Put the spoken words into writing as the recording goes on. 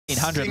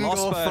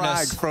Single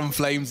frag from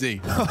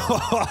Flamesy.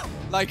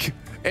 Like,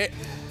 it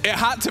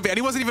had to be, and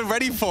he wasn't even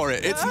ready for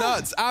it. It's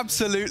nuts,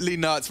 absolutely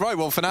nuts. Right,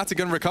 well,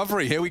 Fnatic and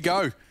recovery, here we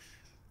go.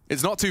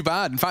 It's not too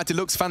bad. In fact, it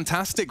looks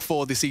fantastic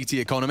for the CT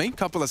economy.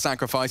 Couple of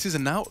sacrifices,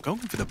 and now going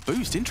for the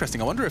boost.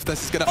 Interesting. I wonder if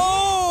this is gonna...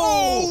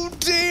 Oh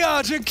dear!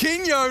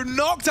 Jaquinho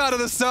knocked out of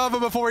the server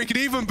before he could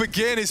even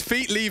begin. His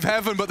feet leave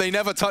heaven, but they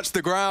never touch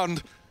the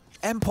ground.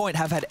 Endpoint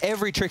have had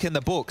every trick in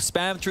the book.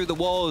 Spam through the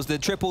walls, the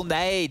triple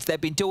nades. They've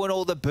been doing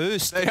all the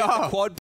boosts. They are. The quad